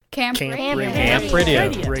Camp Radio. Camp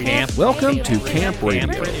Radio. Welcome to Camp Radio,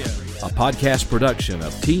 a podcast production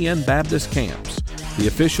of TN Baptist Camps, the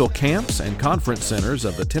official camps and conference centers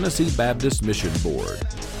of the Tennessee Baptist Mission Board.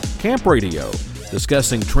 Camp Radio,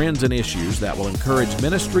 discussing trends and issues that will encourage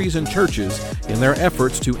ministries and churches in their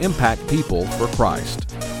efforts to impact people for Christ.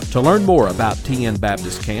 To learn more about TN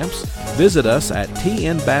Baptist Camps, visit us at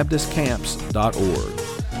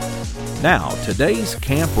tnbaptistcamps.org. Now, today's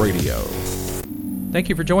Camp Radio. Thank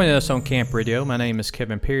you for joining us on Camp Radio. My name is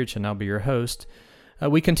Kevin Pearich, and I'll be your host.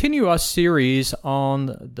 We continue our series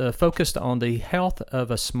focused on the health of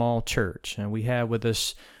a small church, and we have with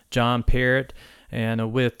us John Parrott.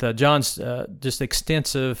 And with John's just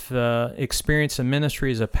extensive experience in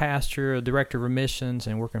ministry as a pastor, a director of missions,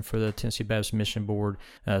 and working for the Tennessee Baptist Mission Board,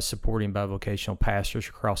 supporting bivocational pastors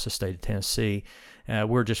across the state of Tennessee,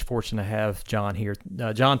 we're just fortunate to have John here.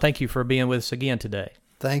 John, thank you for being with us again today.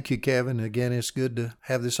 Thank you, Kevin. Again, it's good to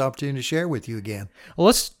have this opportunity to share with you again. Well,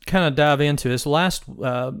 let's kind of dive into this.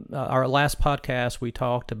 Our last podcast, we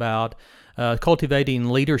talked about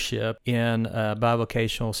cultivating leadership in a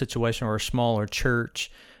bivocational situation or a smaller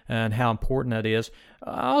church and how important that is.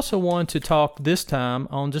 I also want to talk this time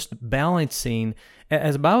on just balancing,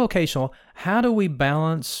 as a bivocational, how do we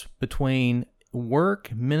balance between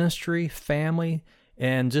work, ministry, family,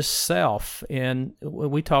 and just self? And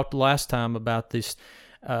we talked last time about this,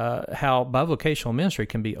 how bivocational ministry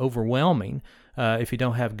can be overwhelming if you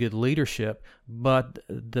don't have good leadership, but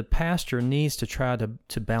the pastor needs to try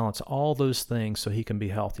to balance all those things so he can be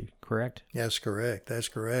healthy, correct? That's correct. That's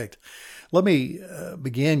correct. Let me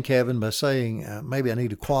begin, Kevin, by saying maybe I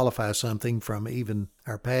need to qualify something from even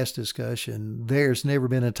our past discussion. There's never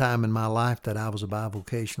been a time in my life that I was a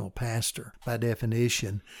bivocational pastor by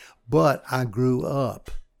definition, but I grew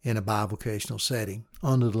up in a bivocational setting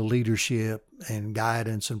under the leadership and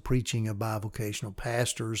guidance and preaching of bivocational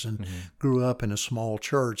pastors, and grew up in a small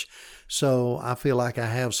church. So I feel like I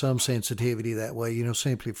have some sensitivity that way,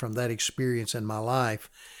 simply from that experience in my life.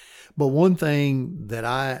 But one thing that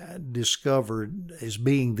I discovered as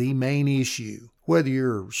being the main issue, whether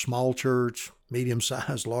you're a small church,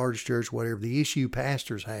 medium-sized, large church, whatever, the issue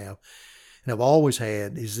pastors have, and have always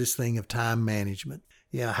had, is this thing of time management.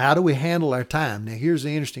 How do we handle our time? Now, here's the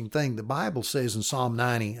interesting thing. The Bible says in Psalm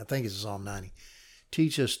 90, I think it's Psalm 90,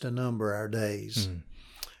 teach us to number our days.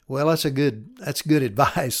 Well, that's good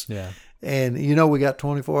advice. Yeah. And, we got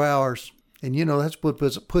 24 hours. And, that's what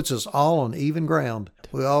puts us all on even ground.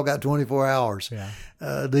 We all got 24 hours. Yeah.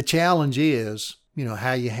 The challenge is,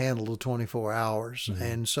 how you handle the 24 hours.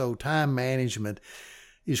 And so time management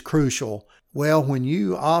is crucial. Well, when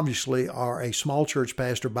you obviously are a small church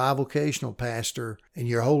pastor, bivocational pastor, and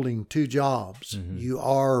you're holding two jobs, you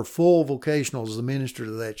are full vocational as the minister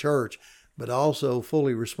to that church, but also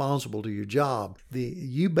fully responsible to your job.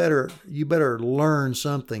 You better learn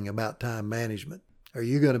something about time management, or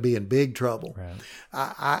you're going to be in big trouble. Right.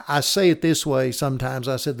 I say it this way sometimes.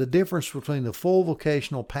 I said the difference between the full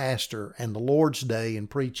vocational pastor and the Lord's Day in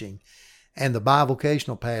preaching and the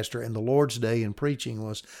bivocational pastor and the Lord's Day in preaching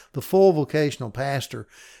was the full vocational pastor,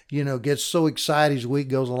 gets so excited as the week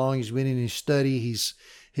goes along. He's been in his study. He's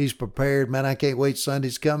prepared. Man, I can't wait.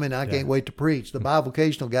 Sunday's coming. I can't wait to preach. The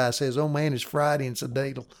bivocational guy says, oh man, it's Friday and it's a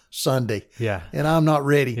day till Sunday. Yeah. And I'm not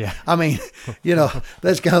ready. Yeah. I mean,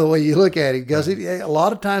 that's kind of the way you look at it, because a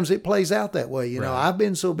lot of times it plays out that way. Right. I've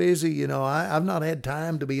been so busy, I've not had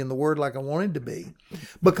time to be in the Word like I wanted to be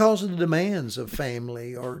because of the demands of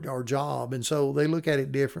family or job. And so they look at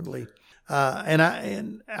it differently.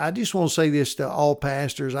 And I just want to say this to all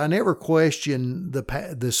pastors. I never question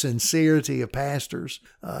the sincerity of pastors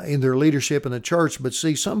in their leadership in the church. But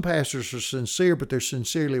see, some pastors are sincere, but they're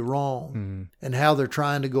sincerely wrong in how they're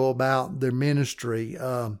trying to go about their ministry.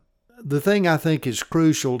 The thing I think is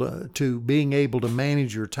crucial to being able to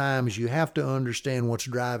manage your time is you have to understand what's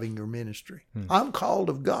driving your ministry. I'm called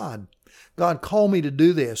of God. God called me to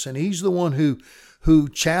do this, and He's the one who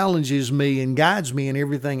challenges me and guides me in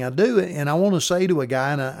everything I do. And I want to say to a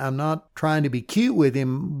guy, and I'm not trying to be cute with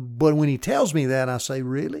him, but when he tells me that, I say,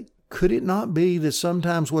 really? Could it not be that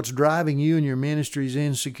sometimes what's driving you in your ministry is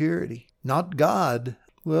insecurity? Not God.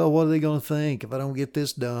 Well, what are they going to think if I don't get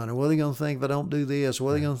this done? Or what are they going to think if I don't do this?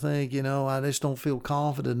 What are they going to think, I just don't feel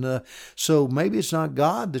confident enough. So maybe it's not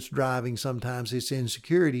God that's driving sometimes, it's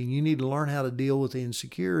insecurity. And you need to learn how to deal with the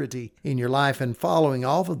insecurity in your life. And following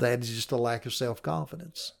off of that is just a lack of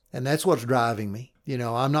self-confidence. And that's what's driving me.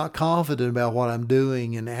 I'm not confident about what I'm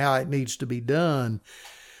doing and how it needs to be done.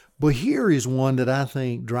 But here is one that I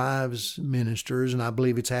think drives ministers, and I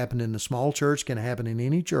believe it's happened in a small church, can happen in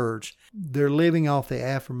any church. They're living off the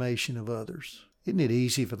affirmation of others. Isn't it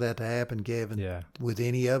easy for that to happen, Kevin? Yeah. With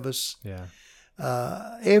any of us? Yeah.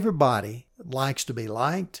 Everybody likes to be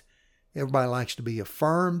liked. Everybody likes to be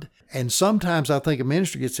affirmed. And sometimes I think a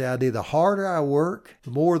minister gets the idea the harder I work,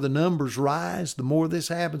 the more the numbers rise, the more this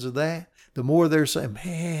happens or that, the more they're saying,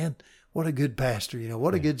 man, what a good pastor,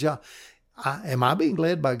 what a good job. Am I being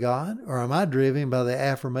led by God, or am I driven by the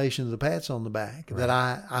affirmation of the pats on the back that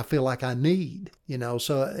I feel like I need?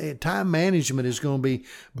 So time management is going to be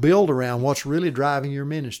built around what's really driving your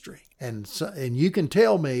ministry. And you can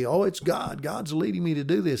tell me, oh, it's God. God's leading me to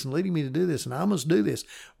do this and leading me to do this, and I must do this.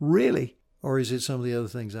 Really? Or is it some of the other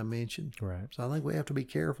things I mentioned? Right. So I think we have to be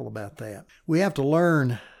careful about that. We have to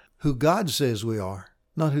learn who God says we are,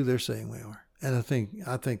 not who they're saying we are. And I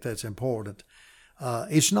think that's important.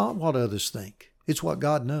 It's not what others think. It's what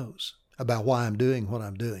God knows about why I'm doing what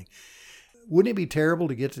I'm doing. Wouldn't it be terrible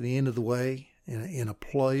to get to the end of the way in a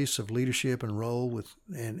place of leadership and role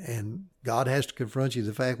and God has to confront you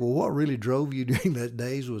the fact, well, what really drove you during those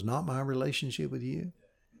days was not my relationship with you.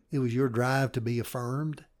 It was your drive to be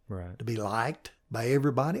affirmed, right, to be liked by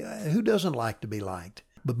everybody. Who doesn't like to be liked?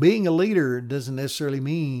 But being a leader doesn't necessarily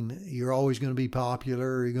mean you're always going to be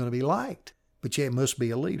popular or you're going to be liked, but you must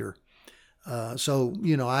be a leader. So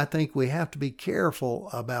I think we have to be careful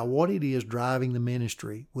about what it is driving the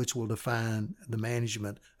ministry, which will define the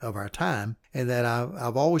management of our time. And that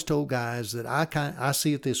I've always told guys that I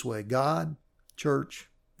see it this way: God, church,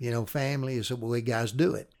 family is the way guys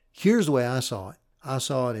do it. Here's the way I saw it. I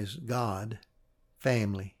saw it as God,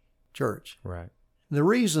 family, church. Right. The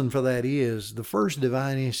reason for that is the first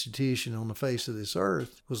divine institution on the face of this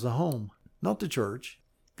earth was the home, not the church.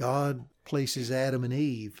 God places Adam and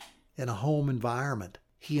Eve in a home environment.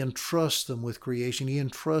 He entrusts them with creation. He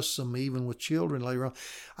entrusts them even with children later on.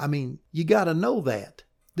 I mean, you got to know that.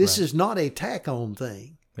 This is not a tack-on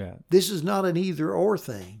thing. Yeah. This is not an either-or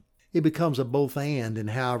thing. It becomes a both-and in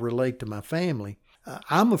how I relate to my family.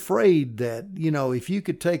 I'm afraid that, if you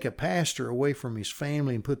could take a pastor away from his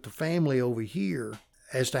family and put the family over here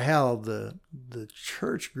as to how the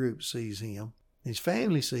church group sees him, his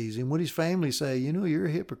family sees him, would his family say, you're a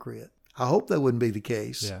hypocrite? I hope that wouldn't be the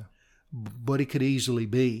case. Yeah. But it could easily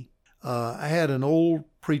be. I had an old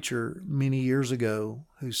preacher many years ago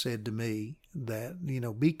who said to me that,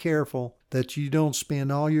 be careful that you don't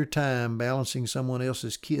spend all your time balancing someone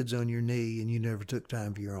else's kids on your knee and you never took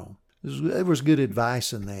time for your own. There was good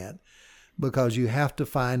advice in that, because you have to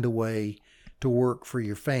find a way to work for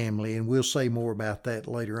your family, and we'll say more about that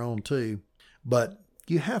later on too. But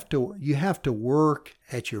you have to work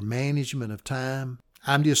at your management of time.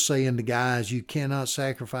 I'm just saying to guys, you cannot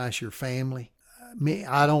sacrifice your family.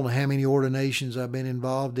 I don't know how many ordinations I've been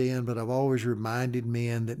involved in, but I've always reminded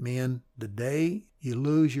men that, the day you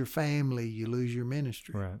lose your family, you lose your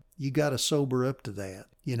ministry. Right. You got to sober up to that.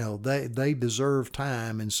 They deserve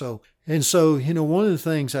time. And so, one of the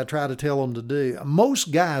things I try to tell them to do,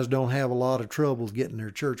 most guys don't have a lot of trouble getting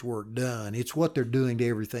their church work done. It's what they're doing to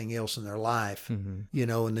everything else in their life, and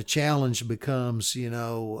the challenge becomes,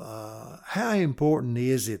 how important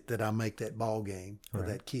is it that I make that ball game for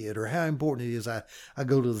that kid? Or how important it is I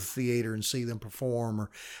go to the theater and see them perform?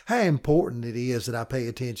 Or how important it is that I pay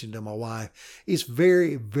attention to my wife? It's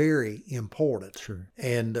very, very important. Sure.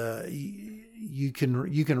 And you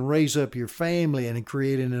can raise up your family and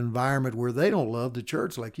create an environment where they don't love the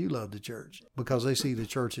church like you love the church, because they see the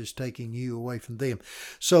church is taking you away from them.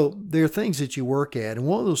 So there are things that you work at. And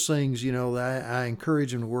one of those things, that I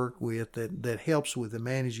encourage them to work with that helps with the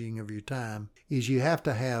managing of your time is you have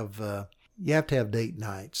to have date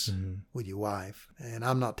nights with your wife. And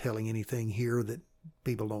I'm not telling anything here that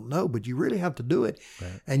people don't know, but you really have to do it.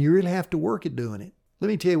 Right. And you really have to work at doing it. Let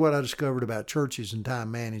me tell you what I discovered about churches and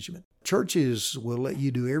time management. Churches will let you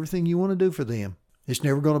do everything you want to do for them. It's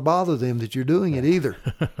never going to bother them that you're doing it either.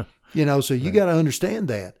 So you got to understand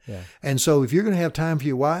that. Yeah. And so if you're going to have time for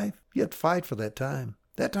your wife, you have to fight for that time.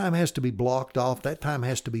 That time has to be blocked off. That time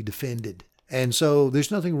has to be defended. And so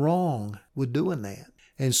there's nothing wrong with doing that.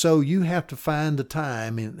 And so you have to find the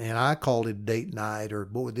time, and I called it date night, or,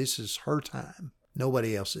 boy, this is her time.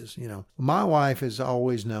 Nobody else's, My wife has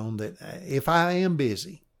always known that if I am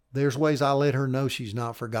busy, there's ways I let her know she's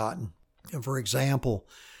not forgotten. And for example,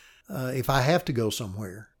 if I have to go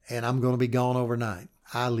somewhere and I'm going to be gone overnight,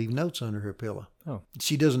 I leave notes under her pillow. Oh.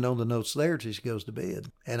 She doesn't know the note's there till she goes to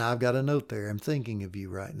bed. And I've got a note there. I'm thinking of you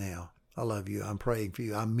right now. I love you. I'm praying for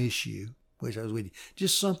you. I miss you. Wish I was with you.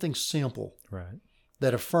 Just something simple. Right.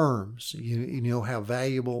 That affirms, how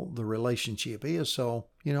valuable the relationship is. So,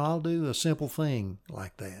 I'll do a simple thing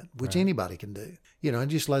like that, which anybody can do. And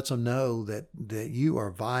just lets them know that you are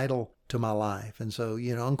vital to my life. And so,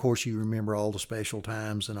 of course, you remember all the special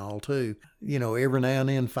times and all too. Every now and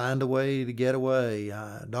then find a way to get away.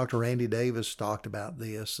 Dr. Randy Davis talked about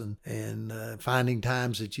this and finding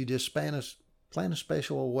times that you just plan a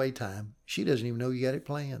special away time. She doesn't even know you got it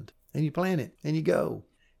planned. And you plan it and you go.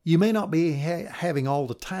 You may not be having all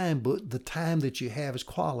the time, but the time that you have is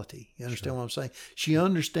quality. You understand what I'm saying? She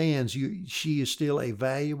understands she is still a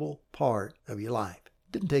valuable part of your life.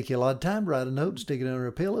 Didn't take you a lot of time to write a note and stick it under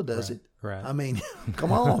a pillow, does it? Right. I mean,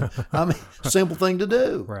 come on. Simple thing to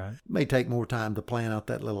do. Right. It may take more time to plan out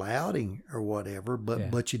that little outing or whatever,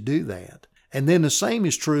 but you do that. And then the same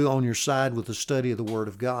is true on your side with the study of the Word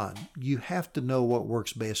of God. You have to know what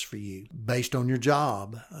works best for you based on your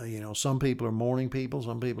job. Some people are morning people,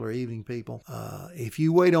 some people are evening people. If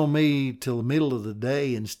you wait on me till the middle of the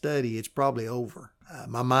day and study, it's probably over.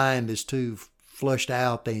 My mind is too flushed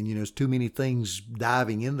out and, there's too many things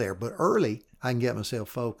diving in there. But early, I can get myself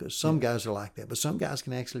focused. Some guys are like that, but some guys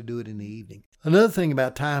can actually do it in the evening. Another thing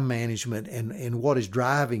about time management and what is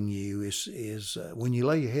driving you is when you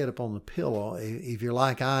lay your head up on the pillow, if you're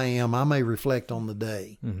like I am, I may reflect on the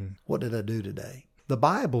day. Mm-hmm. What did I do today? The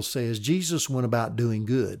Bible says Jesus went about doing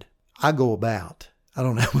good. I go about. I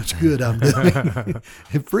don't know how much good I'm doing.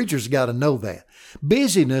 And preachers got to know that.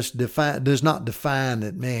 Busyness does not define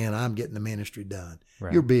that, man, I'm getting the ministry done.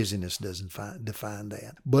 Right. Your busyness doesn't define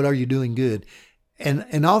that. But are you doing good?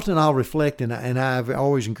 And often I'll reflect, and I've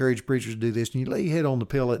always encouraged preachers to do this, and you lay your head on the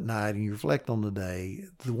pillow at night and you reflect on the day.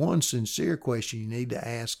 The one sincere question you need to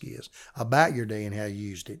ask is about your day and how you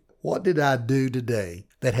used it. What did I do today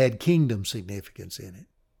that had kingdom significance in it?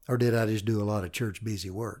 Or did I just do a lot of church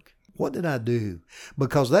busy work? What did I do?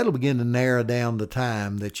 Because that'll begin to narrow down the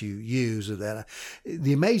time that you use of that.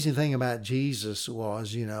 The amazing thing about Jesus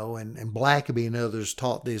was, and Blackaby and others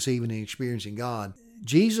taught this even in Experiencing God,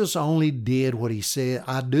 Jesus only did what he said,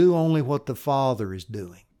 I do only what the Father is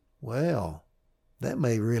doing. Well, that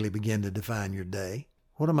may really begin to define your day.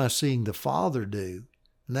 What am I seeing the Father do?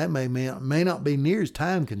 And that may not be near as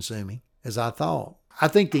time consuming as I thought. I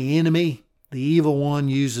think the enemy, the evil one,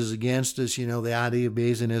 uses against us, the idea of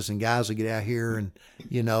busyness, and guys will get out here and,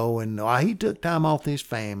 he took time off his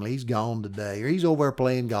family. He's gone today, or he's over there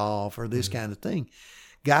playing golf, or this kind of thing.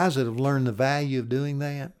 Guys that have learned the value of doing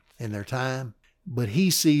that in their time, but he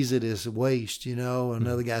sees it as waste,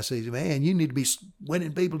 Another guy says, man, you need to be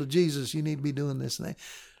winning people to Jesus. You need to be doing this and that.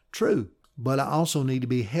 True, but I also need to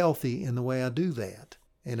be healthy in the way I do that.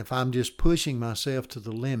 And if I'm just pushing myself to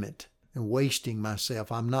the limit and wasting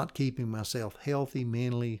myself, I'm not keeping myself healthy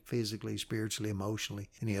mentally, physically, spiritually, emotionally,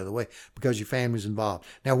 any other way, because your family's involved.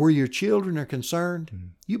 Now, where your children are concerned,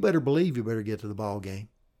 you better believe you better get to the ball game.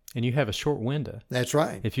 And you have a short window. That's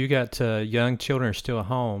right. If you got young children are still at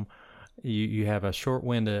home, you have a short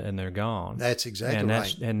window and they're gone. That's exactly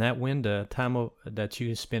right. And that window, time that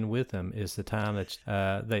you spend with them, is the time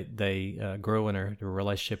that they grow in a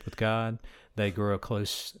relationship with God. They grow a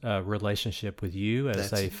close relationship with you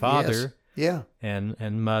as a father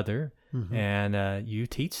and mother, and you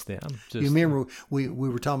teach them. You remember we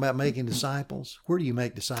were talking about making disciples? Where do you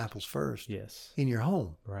make disciples first? Yes. In your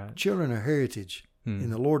home. Right. Children are heritage.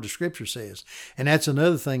 In the Lord, the Scripture says. And that's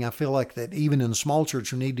another thing I feel like that even in the small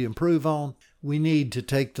church we need to improve on. We need to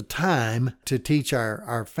take the time to teach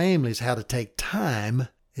our families how to take time,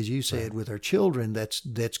 as you said, with our children. That's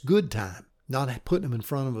good time. Not putting them in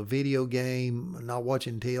front of a video game, not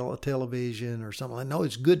watching television or something like that. No,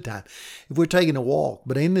 it's good time. If we're taking a walk,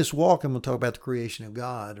 but in this walk, I'm going to talk about the creation of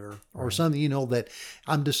God or something, that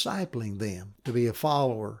I'm discipling them to be a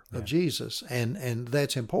follower of Jesus. And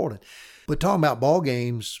that's important. But talking about ball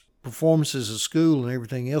games, performances at school and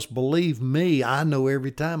everything else, believe me, I know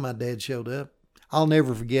every time my dad showed up. I'll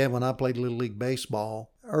never forget when I played Little League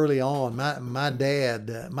Baseball. Early on, my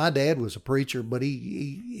dad was a preacher, but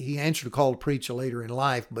he answered a call to preach later in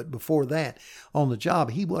life. But before that, on the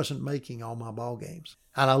job, he wasn't making all my ball games.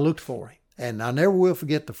 And I looked for him. And I never will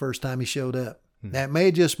forget the first time he showed up. That may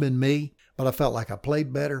have just been me, but I felt like I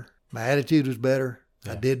played better. My attitude was better.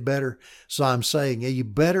 I did better. So I'm saying, you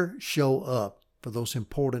better show up for those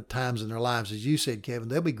important times in their lives. As you said, Kevin,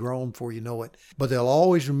 they'll be grown before you know it, but they'll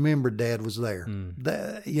always remember Dad was there.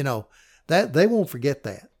 That they won't forget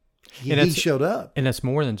that. He showed up. And that's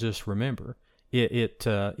more than just remember.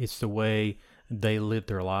 It's the way they live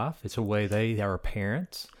their life. It's the way they are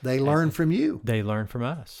parents. They learn from you. They learn from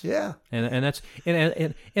us. Yeah. And that's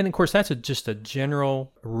and of course that's just a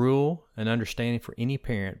general rule and understanding for any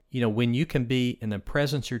parent. When you can be in the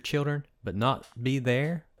presence of your children but not be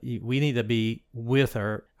there, we need to be with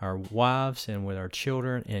our wives and with our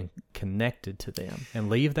children and connected to them and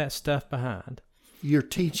leave that stuff behind. you're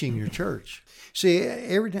teaching your church. See,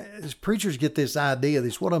 every time preachers get this idea,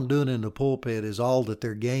 this what I'm doing in the pulpit is all that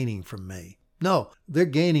they're gaining from me. No, they're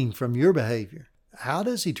gaining from your behavior. How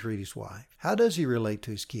does he treat his wife? How does he relate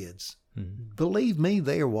to his kids? Mm-hmm. Believe me,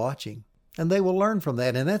 they are watching. And they will learn from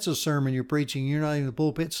that. And that's a sermon you're preaching. You're not in the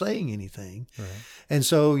pulpit saying anything. Right. And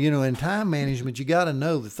so, in time management, you got to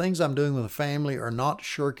know the things I'm doing with the family are not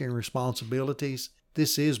shirking responsibilities.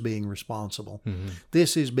 This is being responsible. Mm-hmm.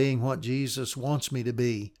 This is being what Jesus wants me to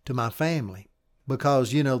be to my family.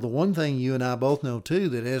 Because, the one thing you and I both know, too,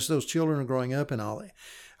 that as those children are growing up and all that,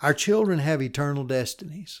 our children have eternal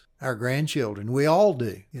destinies. Our grandchildren, we all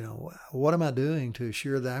do. What am I doing to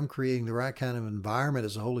assure that I'm creating the right kind of environment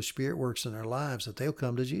as the Holy Spirit works in their lives that they'll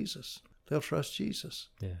come to Jesus? They'll trust Jesus.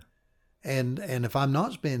 Yeah. And if I'm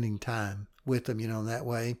not spending time with them, in that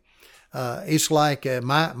way, it's like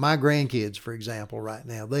my grandkids, for example, right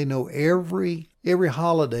now, they know every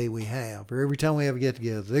holiday we have or every time we have a get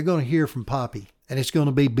together, they're going to hear from Poppy. And it's going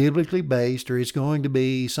to be biblically based, or it's going to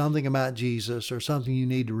be something about Jesus or something you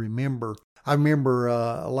need to remember. I remember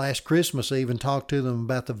last Christmas I even talked to them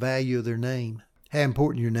about the value of their name, how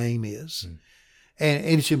important your name is. Mm.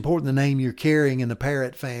 And it's important the name you're carrying in the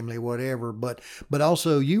Parrott family, whatever. But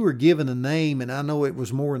also you were given a name, and I know it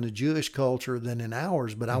was more in the Jewish culture than in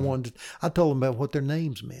ours, but I told them about what their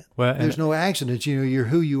names meant. Well, there's no accident, you're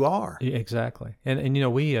who you are. Exactly.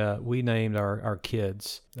 And we named our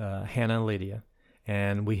kids Hannah and Lydia.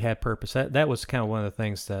 And we had purpose. That was kind of one of the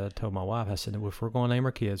things that I told my wife. I said, if we're going to name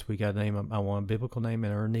our kids, we got to name them. I want a biblical name,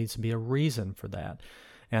 and there needs to be a reason for that.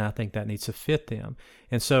 And I think that needs to fit them.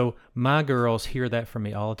 And so my girls hear that from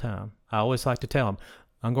me all the time. I always like to tell them,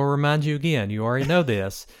 I'm going to remind you again, you already know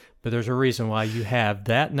this, but there's a reason why you have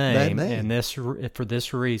that name. And this for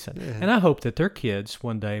this reason. Yeah. And I hope that their kids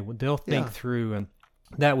one day, they'll think through, and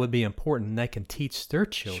that would be important, and they can teach their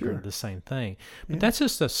children the same thing. But that's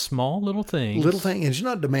just a small little thing. And it's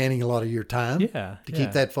not demanding a lot of your time to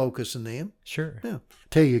keep that focus in them. Sure. Yeah.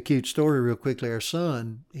 Tell you a cute story real quickly. Our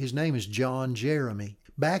son, his name is John Jeremy.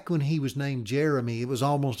 Back when he was named Jeremy, it was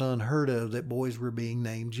almost unheard of that boys were being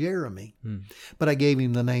named Jeremy. Mm. But I gave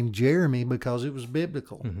him the name Jeremy because it was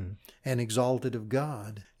biblical and exalted of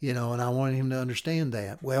God, and I wanted him to understand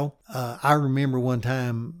that. Well, I remember one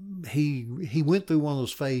time he went through one of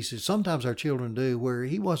those phases, sometimes our children do, where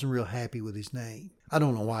he wasn't real happy with his name. I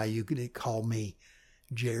don't know why you could call me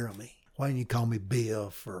Jeremy. Why didn't you call me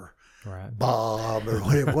Biff or Bob or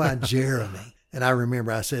whatever? Why Jeremy? And I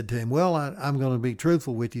remember I said to him, well, I'm going to be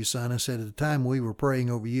truthful with you, son. I said, at the time we were praying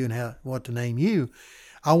over you and what to name you,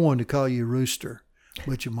 I wanted to call you Rooster.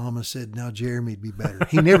 But your mama said, no, Jeremy'd be better.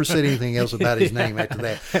 He never said anything else about his name after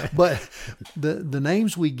that. But the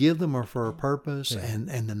names we give them are for a purpose, and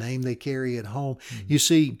the name they carry at home. Mm-hmm. You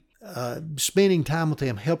see, spending time with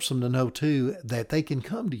them helps them to know, too, that they can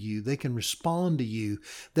come to you. They can respond to you.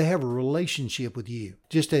 They have a relationship with you,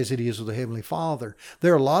 just as it is with the Heavenly Father.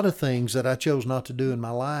 There are a lot of things that I chose not to do in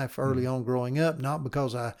my life early on growing up, not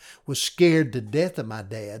because I was scared to death of my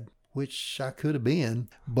dad, which I could have been,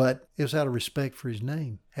 but it was out of respect for his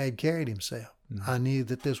name, how he'd carried himself. Mm-hmm. I knew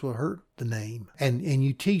that this would hurt the name. And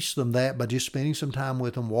you teach them that by just spending some time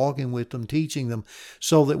with them, walking with them, teaching them,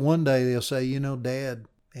 so that one day they'll say, Dad,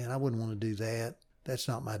 man, I wouldn't want to do that. That's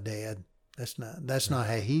not my dad. That's not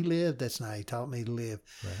how he lived. That's not how he taught me to live.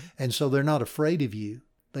 Right. And so they're not afraid of you.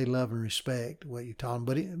 They love and respect what you taught them.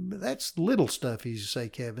 But that's little stuff, as you say,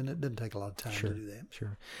 Kevin. It doesn't take a lot of time to do that.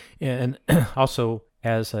 Sure. And also,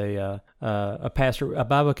 as a pastor, a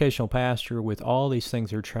bivocational pastor, with all these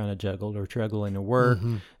things they're trying to juggle, they're juggling their work,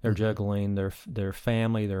 they're juggling their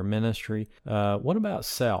family, their ministry. What about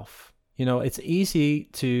self? It's easy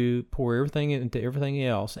to pour everything into everything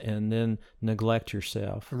else and then neglect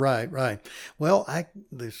yourself. Right. Well,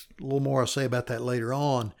 there's a little more I'll say about that later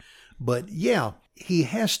on. But yeah, he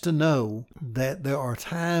has to know that there are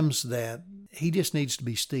times that he just needs to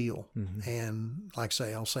be still. Mm-hmm. And like I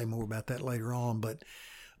say, I'll say more about that later on.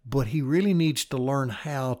 But he really needs to learn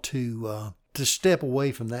how to step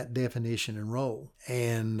away from that definition and role.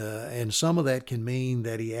 And some of that can mean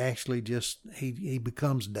that he actually he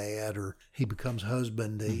becomes dad, or he becomes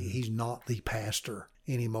husband. He's not the pastor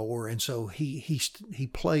anymore. And so he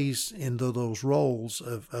plays into those roles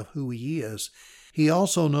of who he is. He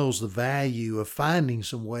also knows the value of finding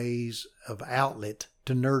some ways of outlet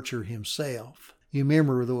to nurture himself. You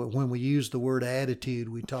remember when we used the word attitude,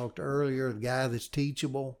 we talked earlier, the guy that's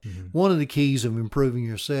teachable. Mm-hmm. One of the keys of improving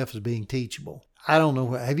yourself is being teachable. I don't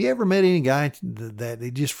know. Have you ever met any guy that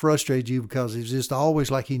it just frustrated you because it's just always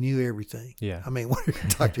like he knew everything? Yeah. I mean, what are you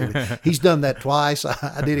talking to? He's done that twice.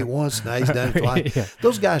 I did it once. Now he's done it twice. Yeah.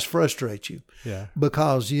 Those guys frustrate you. Yeah.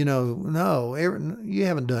 Because, you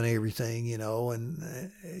haven't done everything,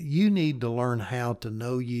 and you need to learn how to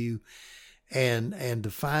know you and to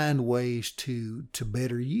find ways to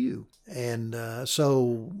better you. And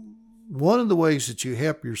so one of the ways that you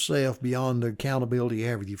help yourself beyond the accountability you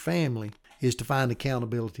have with your family is to find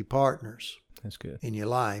accountability partners. That's good. In your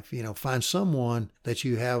life. Find someone that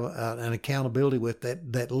you have an accountability with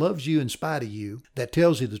that loves you in spite of you, that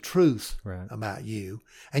tells you the truth about you,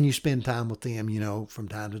 and you spend time with them, from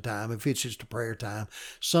time to time. If it's just a prayer time,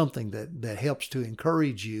 something that helps to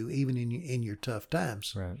encourage you even in your tough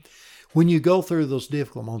times. Right. When you go through those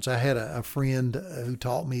difficult moments, I had a friend who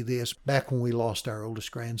taught me this back when we lost our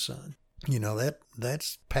oldest grandson.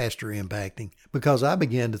 That's pastor impacting, because I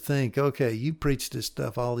began to think, okay, you preached this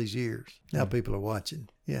stuff all these years. Now people are watching.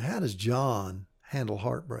 Yeah, how does John handle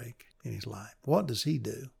heartbreak in his life? What does he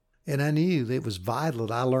do? And I knew that it was vital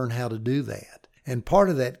that I learn how to do that. And part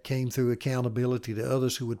of that came through accountability to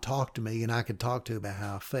others who would talk to me and I could talk to about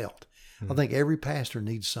how I felt. I think every pastor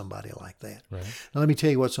needs somebody like that. Right. Now, let me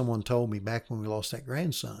tell you what someone told me back when we lost that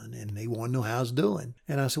grandson, and he wanted to know how I was doing.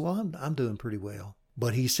 And I said, well, I'm doing pretty well.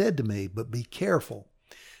 But he said to me, but be careful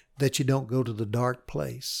that you don't go to the dark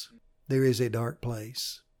place. There is a dark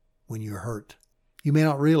place when you're hurt. You may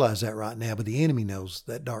not realize that right now, but the enemy knows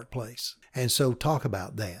that dark place. And so talk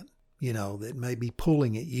about that, that may be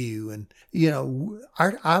pulling at you. And,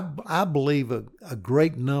 I believe a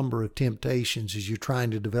great number of temptations as you're trying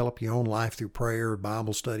to develop your own life through prayer,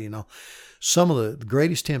 Bible study, and all. Some of the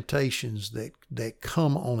greatest temptations that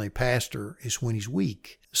come on a pastor is when he's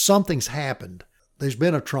weak. Something's happened. There's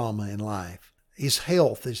been a trauma in life. His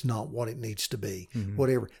health is not what it needs to be,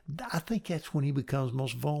 whatever. I think that's when he becomes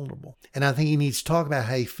most vulnerable. And I think he needs to talk about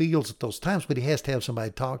how he feels at those times, but he has to have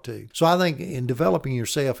somebody to talk to. So I think in developing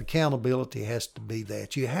yourself, accountability has to be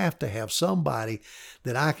that. You have to have somebody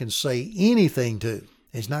that I can say anything to.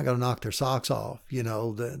 It's not going to knock their socks off,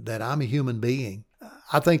 that I'm a human being.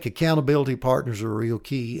 I think accountability partners are a real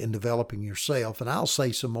key in developing yourself. And I'll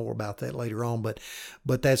say some more about that later on.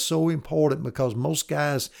 But that's so important, because most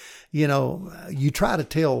guys, you try to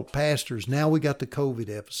tell pastors, now we got the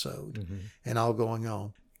COVID episode and all going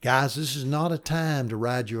on. Guys, this is not a time to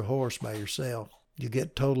ride your horse by yourself. You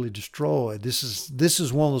get totally destroyed. This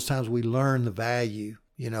is one of those times we learn the value.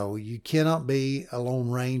 You cannot be a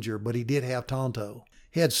lone ranger, but he did have Tonto.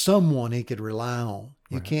 He had someone he could rely on.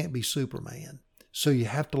 You can't be Superman. So you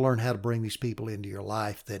have to learn how to bring these people into your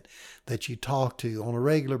life that you talk to on a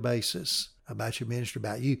regular basis about your ministry,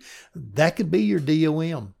 about you. That could be your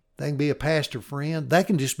DOM. That can be a pastor friend. That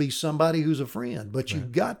can just be somebody who's a friend. But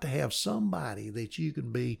you've got to have somebody that you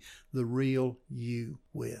can be the real you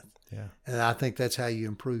with. Yeah. And I think that's how you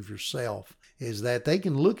improve yourself, is that they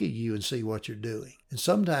can look at you and see what you're doing. And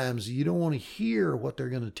sometimes you don't want to hear what they're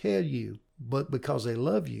going to tell you, but because they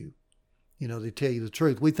love you, they tell you the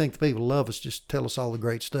truth. We think the people who love us just tell us all the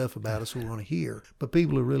great stuff about us we want to hear. But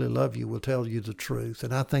people who really love you will tell you the truth.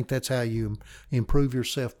 And I think that's how you improve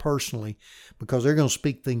yourself personally, because they're going to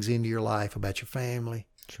speak things into your life about your family,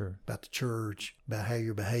 about the church, about how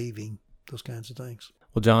you're behaving, those kinds of things.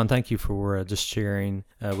 Well, John, thank you for just sharing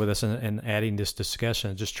with us and adding this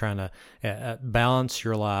discussion, just trying to balance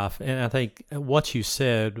your life. And I think what you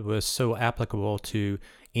said was so applicable to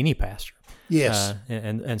any pastor. Yes.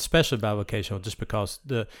 And especially bivocational, just because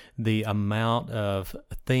the amount of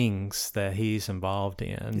things that he's involved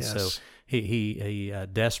in. Yes. So he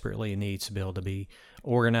desperately needs to be able to be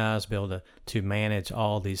organized, be able to manage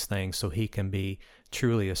all these things so he can be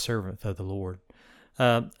truly a servant of the Lord.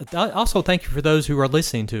 Also, thank you for those who are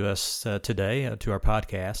listening to us today, to our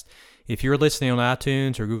podcast. If you're listening on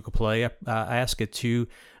iTunes or Google Play, I ask that you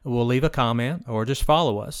will leave a comment or just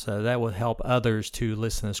follow us. That will help others to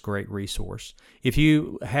listen to this great resource. If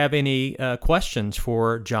you have any questions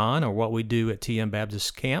for John or what we do at TN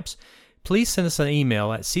Baptist Camps, please send us an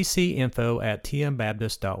email at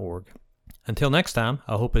ccinfo@tnbaptist.org. Until next time,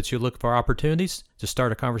 I hope that you look for opportunities to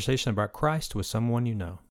start a conversation about Christ with someone you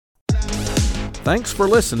know. Thanks for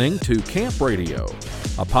listening to Camp Radio,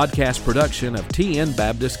 a podcast production of TN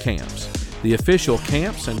Baptist Camps, the official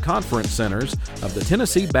camps and conference centers of the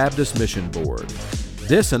Tennessee Baptist Mission Board.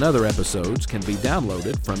 This and other episodes can be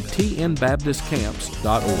downloaded from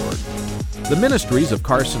tnbaptistcamps.org. The ministries of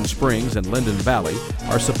Carson Springs and Linden Valley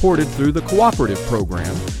are supported through the Cooperative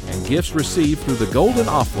Program and gifts received through the Golden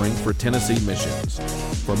Offering for Tennessee Missions.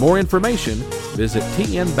 For more information, visit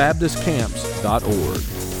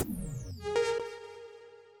tnbaptistcamps.org.